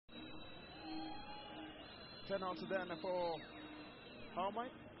penalty then for Haumine.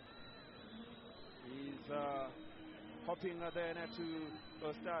 He's hoping then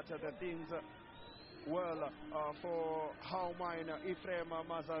to start the things well for Haumine. Ephraim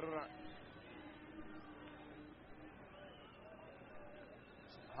Mazarura.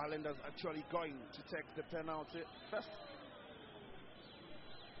 Highlanders actually going to take the penalty first,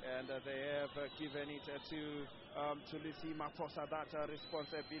 and they have given it to Lisi Maposa that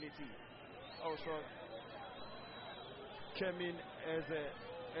responsibility. Also came in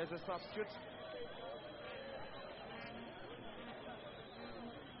as a substitute,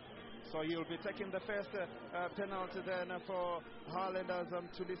 so he'll be taking the first penalty then for Highlanders.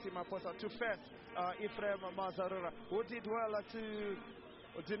 Tulisi Maposa to face Ephraim Mazarura, who did well to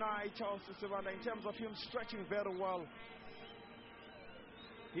deny Charles Sivanda in terms of him stretching very well.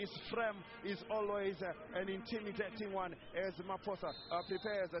 His frame is always an intimidating one as Maposa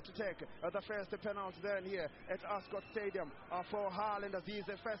prepares to take the first penalty then here at Ascot Stadium for Highlanders. He is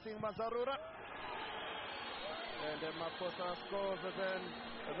facing Mazarura, and Maposa scores then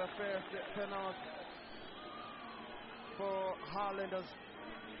the first penalty for Highlanders.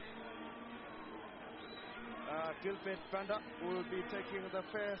 Gilbert Banda will be taking the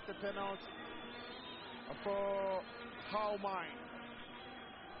first penalty for Haumine.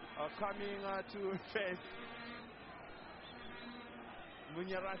 Coming to face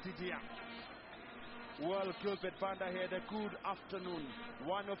Munyarati Dia. Well, Gilbert Banda had a good afternoon.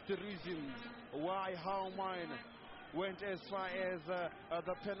 One of the reasons why Haumine went as far as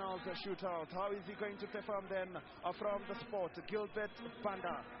the penalty shootout. How is he going to perform then from the spot? Gilbert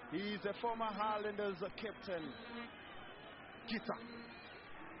Banda, he is a former Highlanders captain, Kita,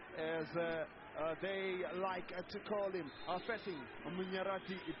 as they like to call him, facing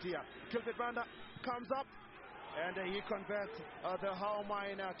Munyarati Itia. Gilbert Banda comes up and he converts the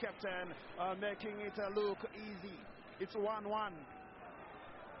Haumine captain, making it look easy. It's 1-1.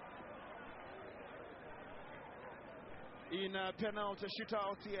 In a penalty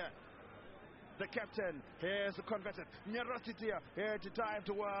shootout here, the captain has converted. Nyaratitia had dived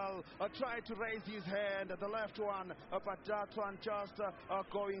well, tried to raise his hand, the left one, but that one just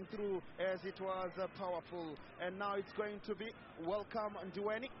going through as it was powerful. And now it's going to be Welcome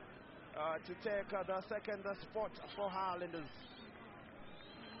Ndweni to take the second spot for Highlanders.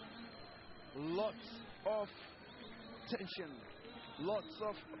 Lots of tension, lots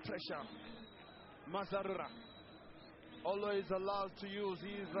of pressure. Mazarura always allowed to use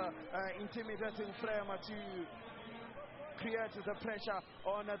his intimidating frame to create the pressure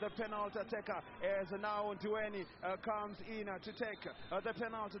on the penalty taker, as now Ndweni comes in to take the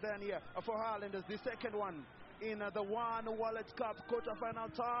penalty then here for Highlanders, the second one in the One Wallet Cup quarter-final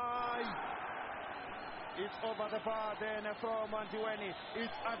tie. It's over the bar then from Ndweni.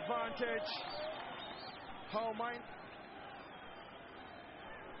 It's advantage Haumine.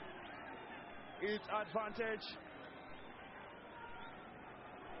 It's advantage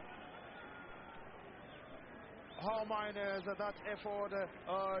Haumine. That effort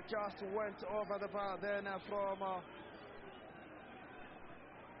just went over the bar then from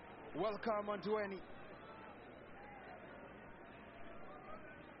Welcome Ndweni.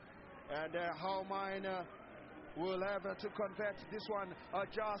 And Haumine will have to convert this one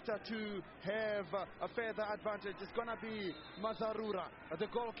just to have a further advantage. It's going to be Mazarura, the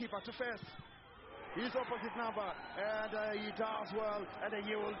goalkeeper, to face his opposite number, and he does well, and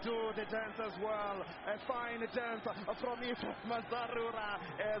he will do the dance as well. A fine dance from Mazarura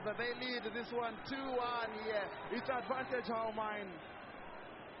as they lead this one 2-1 here. It's advantage Haumine.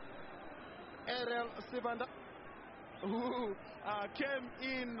 Ariel Sibanda, who came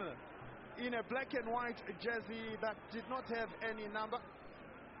in a black and white jersey that did not have any number,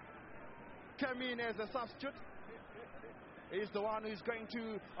 came in as a substitute. Is the one who is going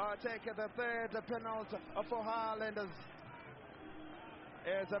to take the third penalty for Highlanders.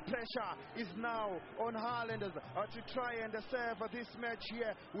 As the pressure is now on Highlanders to try and save this match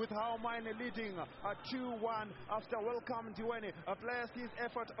here, with Haumine leading 2-1 after Welcome Ndweni placed his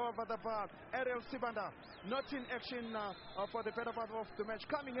effort over the bar. Ariel Sibanda not in action for the better part of the match,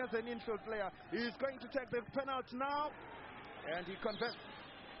 coming as an infield player. He is going to take the penalty now, and he converts.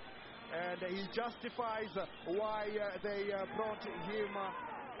 And he justifies why they brought him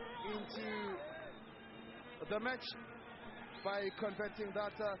into the match by converting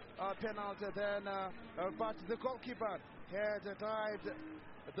that penalty then. But the goalkeeper had died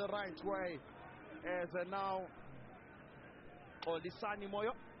the right way, as now Olisani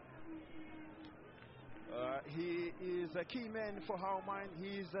Moyo. He is a key man for Haumine.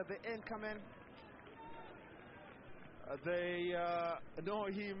 He is the anchor man. They know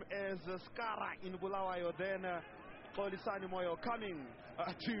him as Skara in Bulawayo. Then Kolisani Moyo coming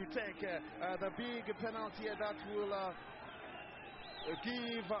to take the big penalty that will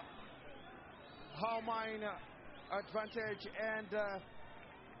give Haumine advantage and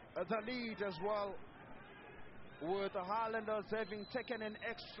the lead as well, with the Highlanders having taken an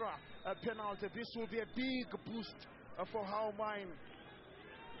extra penalty. This will be a big boost for Haumine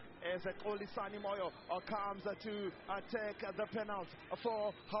as Kolisani Moyo comes to take the penalty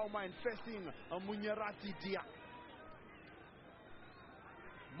for Haumine, facing Munyarati Dia.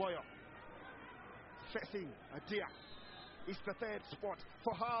 Moyo facing Dia. It's the third spot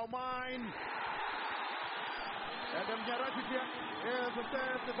for Haumine. And Munyarati Dia is the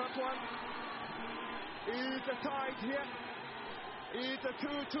third. That one is tied here. It's a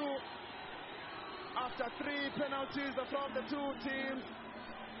 2-2 after 3 penalties from the two teams.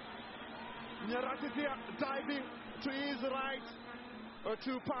 Nyaratitia diving to his right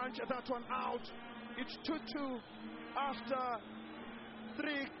to punch that one out. It's 2-2 after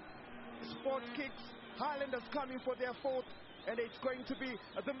 3 spot kicks. Highlanders coming for their 4th, and it's going to be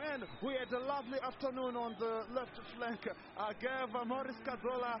the men who had a lovely afternoon on the left flank. Gave Maurice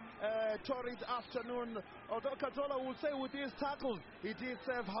Kazola a torrid afternoon. Although Kazola will say with his tackles, he did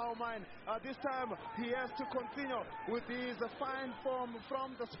save Haumine. This time he has to continue with his fine form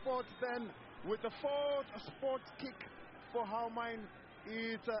from the spot. Then with the 4th spot kick for Haumine,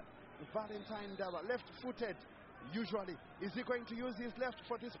 it's Valentine Daba, left-footed usually. Is he going to use his left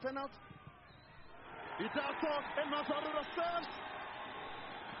for this penalty? He does so, and Mazarura serves.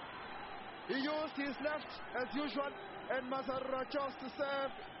 He used his left as usual, and Mazarura chose to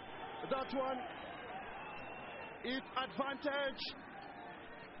serve that one. It's advantage.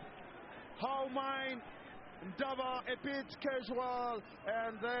 Haumine Ndaba a bit casual,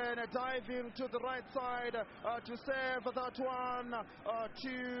 and then diving to the right side to save that one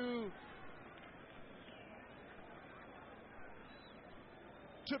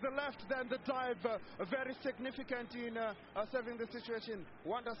to the left. Then the dive very significant in saving the situation.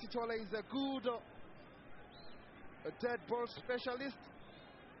 Wanda Sitole is a good dead ball specialist,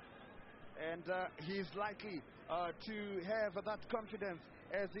 and he's likely to have that confidence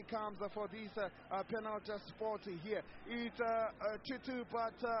as he comes for this penalty spot here. It's 2-2,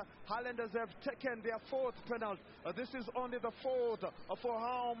 but Highlanders have taken their 4th penalty. This is only the 4th for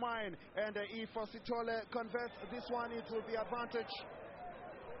Haumine, and if Sitole converts this one, it will be advantage.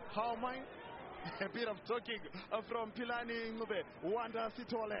 Haumine, a bit of talking from Pilani Ngube. Wanda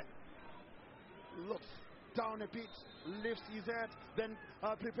Sitole looks down a bit, lifts his head, then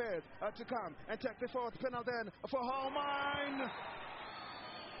prepares to come and take the 4th penalty then for Haumine.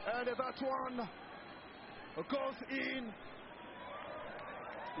 And that one goes in.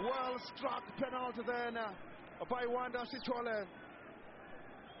 Well struck penalty then by Wanda Sitole.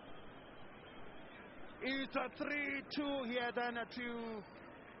 It's a 3-2 here then to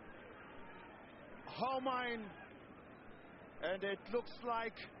Haumine, and it looks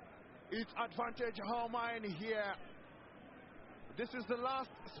like it's advantage Haumine here. This is the last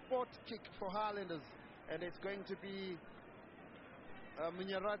spot kick for Highlanders, and it's going to be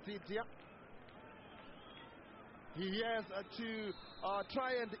Munyarati Dia. He has to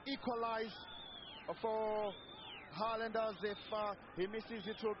try and equalize for Highlanders. If he misses,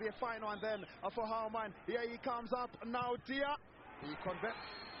 it will be a fine one then for Haumine. Here he comes up now, Dia. He converts.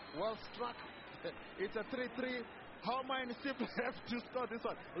 Well struck. It's a 3-3. Haumine simply have to score this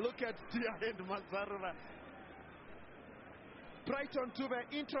one. Look at Dia and Mazarura. Brighton Tube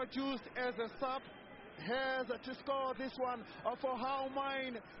introduced as a sub has to score this one for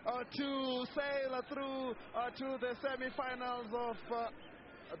Haumine to sail through to the semi-finals of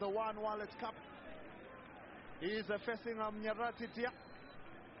the One Wallet Cup. He's facing Nyarati Dia.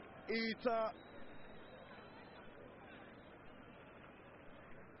 It's a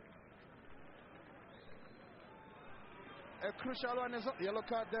crucial one as well. Yellow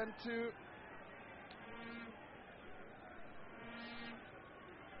card then to...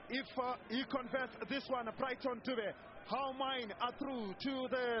 If he converts this one, Brighton to the Haumine are through to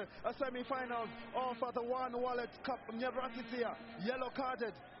the semi-finals of the One Wallet Cup. Nyaratitia, yellow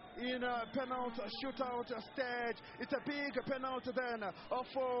carded in a penalty shootout stage. It's a big penalty then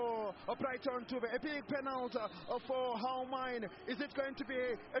for Brighton to be a big penalty for Haumine. Is it going to be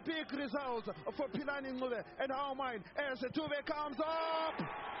a big result for Pilani Ngube and Haumine as Tuve comes up?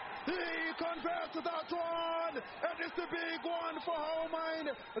 He converts that one, and it's the big one for Haumine.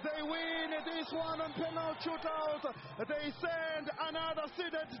 They win this one on penalty shootout. They send another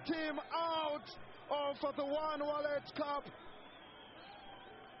seeded team out of the One Wallet Cup.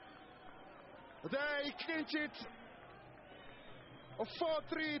 They clinch it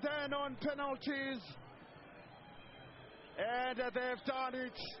 4-3 then on penalties. And they've done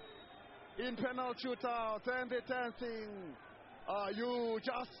it in penalty shootouts. And the 10th thing, you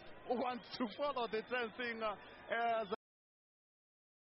just want to follow the 10th thing as